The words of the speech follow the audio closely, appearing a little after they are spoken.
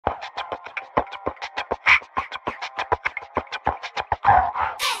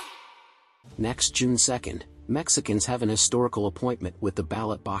Next June 2nd, Mexicans have an historical appointment with the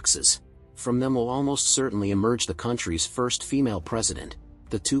ballot boxes. From them will almost certainly emerge the country's first female president.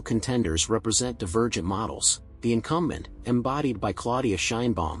 The two contenders represent divergent models. The incumbent, embodied by Claudia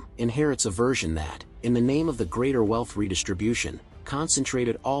Sheinbaum, inherits a version that, in the name of the greater wealth redistribution,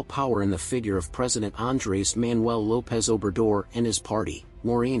 concentrated all power in the figure of President Andrés Manuel Lopez Obrador and his party,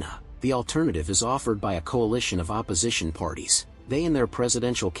 Morena. The alternative is offered by a coalition of opposition parties. They and their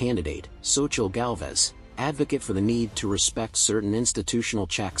presidential candidate, Xóchitl Gálvez, advocate for the need to respect certain institutional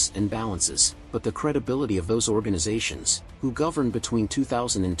checks and balances, but the credibility of those organizations, who governed between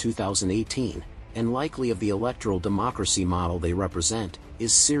 2000 and 2018, and likely of the electoral democracy model they represent,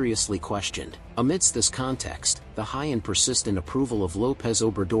 is seriously questioned. Amidst this context, the high and persistent approval of López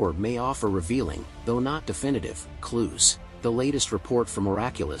Obrador may offer revealing, though not definitive, clues. The latest report from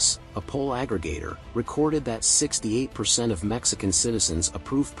Miraculous, a poll aggregator, recorded that 68% of Mexican citizens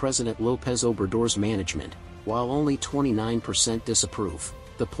approve President López Obrador's management, while only 29% disapprove.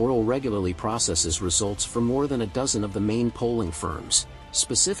 The poll regularly processes results for more than a dozen of the main polling firms.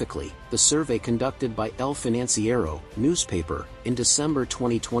 Specifically, the survey conducted by El Financiero newspaper in December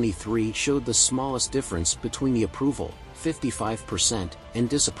 2023 showed the smallest difference between the approval, 55%, and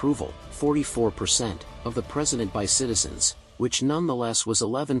disapproval, 44%, of the president by citizens, which nonetheless was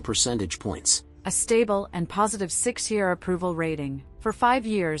 11 percentage points. A stable and positive 6-year approval rating. For 5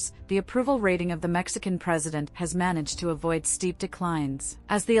 years, the approval rating of the Mexican president has managed to avoid steep declines.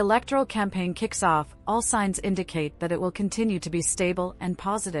 As the electoral campaign kicks off, all signs indicate that it will continue to be stable and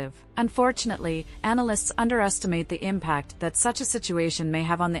positive. Unfortunately, analysts underestimate the impact that such a situation may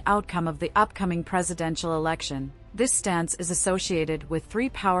have on the outcome of the upcoming presidential election. This stance is associated with 3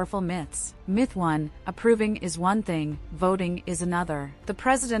 powerful myths. Myth 1, approving is one thing, voting is another. The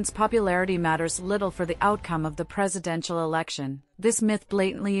president's popularity matters little for the outcome of the presidential election. This myth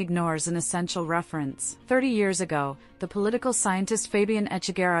blatantly ignores an essential reference. 30 years ago, the political scientist Fabian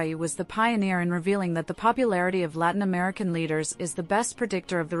Echegaray was the pioneer in revealing that the popularity of Latin American leaders is the best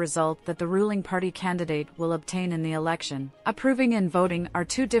predictor of the result that the ruling party candidate will obtain in the election. Approving and voting are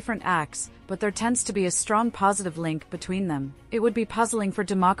 2 different acts, but there tends to be a strong positive link between them. It would be puzzling for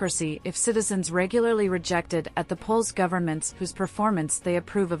democracy if citizens regularly rejected at the polls governments whose performance they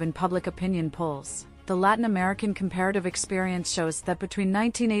approve of in public opinion polls. The Latin American comparative experience shows that between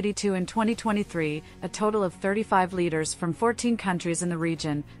 1982 and 2023, a total of 35 leaders from 14 countries in the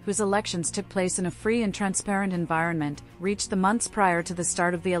region, whose elections took place in a free and transparent environment, reached the months prior to the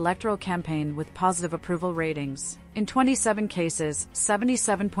start of the electoral campaign with positive approval ratings. In 27 cases,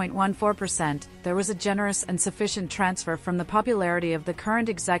 77.14%, there was a generous and sufficient transfer from the popularity of the current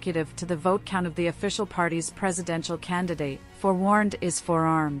executive to the vote count of the official party's presidential candidate. Forewarned is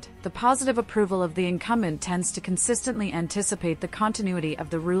forearmed. The positive approval of the incumbent tends to consistently anticipate the continuity of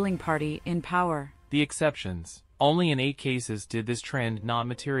the ruling party in power. The exceptions. Only in 8 cases did this trend not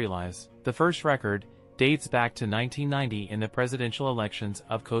materialize. The first record dates back to 1990 in the presidential elections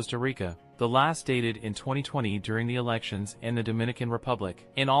of Costa Rica. The last dated in 2020 during the elections in the Dominican Republic.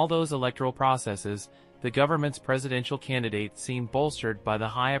 In all those electoral processes, the government's presidential candidate seemed bolstered by the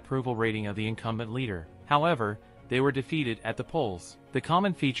high approval rating of the incumbent leader. However, they were defeated at the polls. The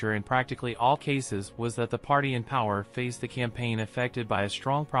common feature in practically all cases was that the party in power faced the campaign affected by a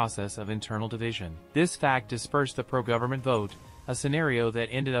strong process of internal division. This fact dispersed the pro-government vote, a scenario that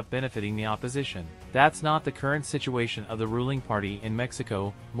ended up benefiting the opposition. That's not the current situation of the ruling party in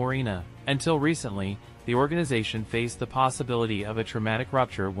Mexico, Morena. Until recently, the organization faced the possibility of a traumatic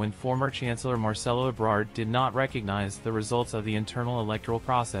rupture when former Chancellor Marcelo Ebrard did not recognize the results of the internal electoral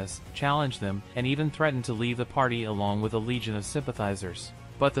process, challenged them, and even threatened to leave the party along with a legion of sympathizers.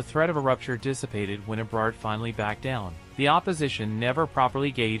 But the threat of a rupture dissipated when Ebrard finally backed down. The opposition never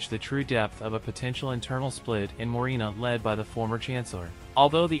properly gauged the true depth of a potential internal split in Morena led by the former chancellor.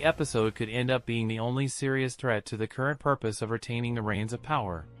 Although the episode could end up being the only serious threat to the current purpose of retaining the reins of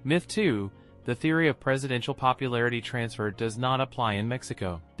power. Myth 2. The theory of presidential popularity transfer does not apply in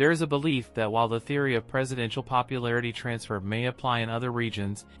Mexico. There is a belief that while the theory of presidential popularity transfer may apply in other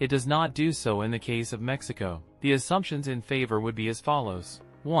regions, it does not do so in the case of Mexico. The assumptions in favor would be as follows.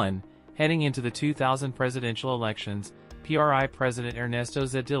 1. Heading into the 2000 presidential elections, PRI President Ernesto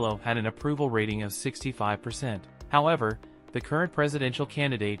Zedillo had an approval rating of 65%. However, the current presidential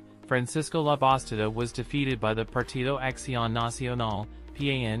candidate, Francisco Labastida, was defeated by the Partido Acción Nacional,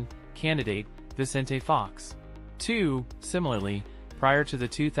 PAN, candidate, Vicente Fox. 2. Similarly, prior to the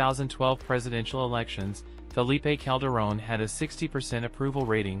 2012 presidential elections, Felipe Calderón had a 60% approval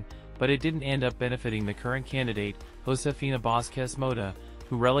rating, but it didn't end up benefiting the current candidate, Josefina Vázquez Mota,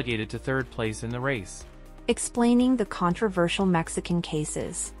 who relegated to 3rd place in the race. Explaining the controversial Mexican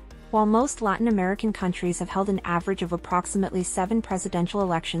cases. While most Latin American countries have held an average of approximately 7 presidential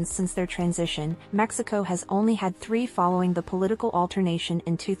elections since their transition, Mexico has only had 3 following the political alternation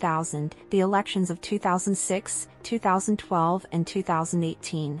in 2000, the elections of 2006, 2012, and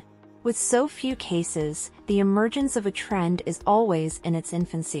 2018. With so few cases, the emergence of a trend is always in its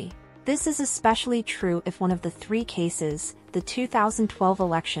infancy. This is especially true if one of the 3 cases, the 2012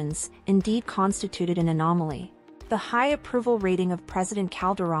 elections, indeed constituted an anomaly. The high approval rating of President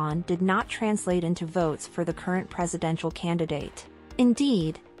Calderón did not translate into votes for the current presidential candidate.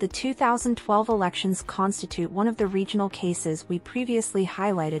 Indeed, the 2012 elections constitute one of the regional cases we previously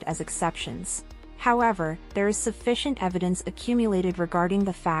highlighted as exceptions. However, there is sufficient evidence accumulated regarding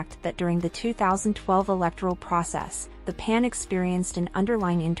the fact that during the 2012 electoral process, the PAN experienced an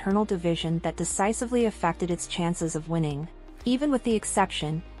underlying internal division that decisively affected its chances of winning. Even with the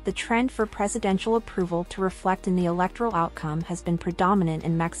exception, the trend for presidential approval to reflect in the electoral outcome has been predominant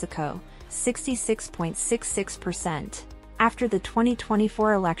in Mexico, 66.66%. After the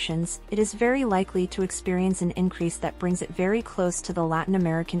 2024 elections, it is very likely to experience an increase that brings it very close to the Latin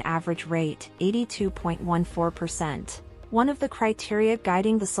American average rate, 82.14%. One of the criteria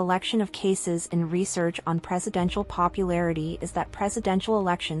guiding the selection of cases in research on presidential popularity is that presidential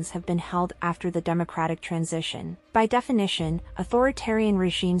elections have been held after the democratic transition. By definition, authoritarian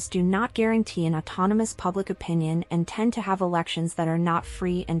regimes do not guarantee an autonomous public opinion and tend to have elections that are not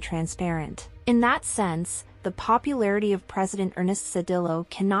free and transparent. In that sense, the popularity of President Ernesto Zedillo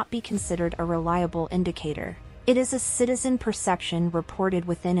cannot be considered a reliable indicator. It is a citizen perception reported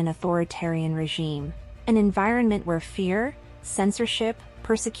within an authoritarian regime. An environment where fear, censorship,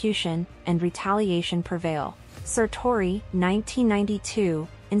 persecution, and retaliation prevail. Sartori, 1992,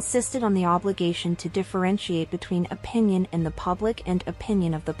 insisted on the obligation to differentiate between opinion in the public and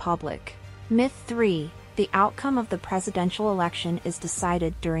opinion of the public. Myth 3. The outcome of the presidential election is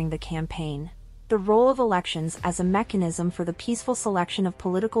decided during the campaign. The role of elections as a mechanism for the peaceful selection of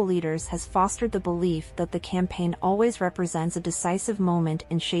political leaders has fostered the belief that the campaign always represents a decisive moment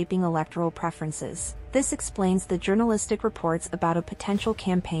in shaping electoral preferences. This explains the journalistic reports about a potential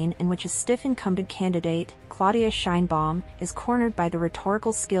campaign in which a stiff incumbent candidate, Claudia Sheinbaum, is cornered by the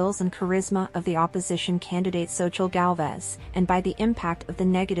rhetorical skills and charisma of the opposition candidate Xóchitl Gálvez, and by the impact of the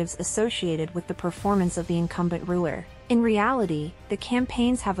negatives associated with the performance of the incumbent ruler. In reality, the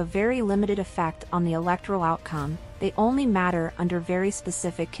campaigns have a very limited effect on the electoral outcome. They only matter under very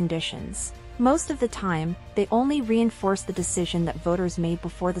specific conditions. Most of the time, they only reinforce the decision that voters made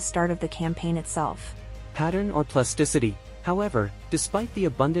before the start of the campaign itself. Pattern or plasticity. However, despite the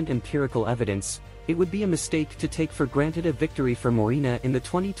abundant empirical evidence, it would be a mistake to take for granted a victory for Morena in the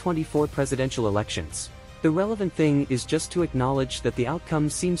 2024 presidential elections. The relevant thing is just to acknowledge that the outcome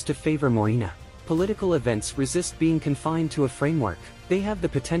seems to favor Morena. Political events resist being confined to a framework. They have the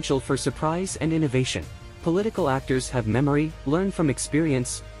potential for surprise and innovation. Political actors have memory, learn from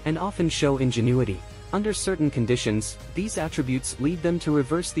experience, and often show ingenuity. Under certain conditions, these attributes lead them to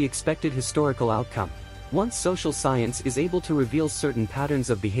reverse the expected historical outcome. Once social science is able to reveal certain patterns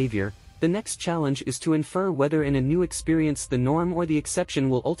of behavior, the next challenge is to infer whether in a new experience the norm or the exception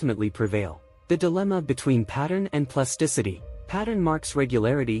will ultimately prevail. The dilemma between pattern and plasticity. Pattern marks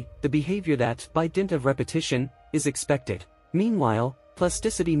regularity, the behavior that, by dint of repetition, is expected. Meanwhile,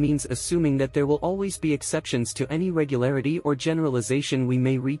 plasticity means assuming that there will always be exceptions to any regularity or generalization we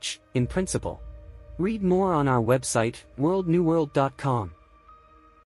may reach, in principle. Read more on our website, worldnewworld.com.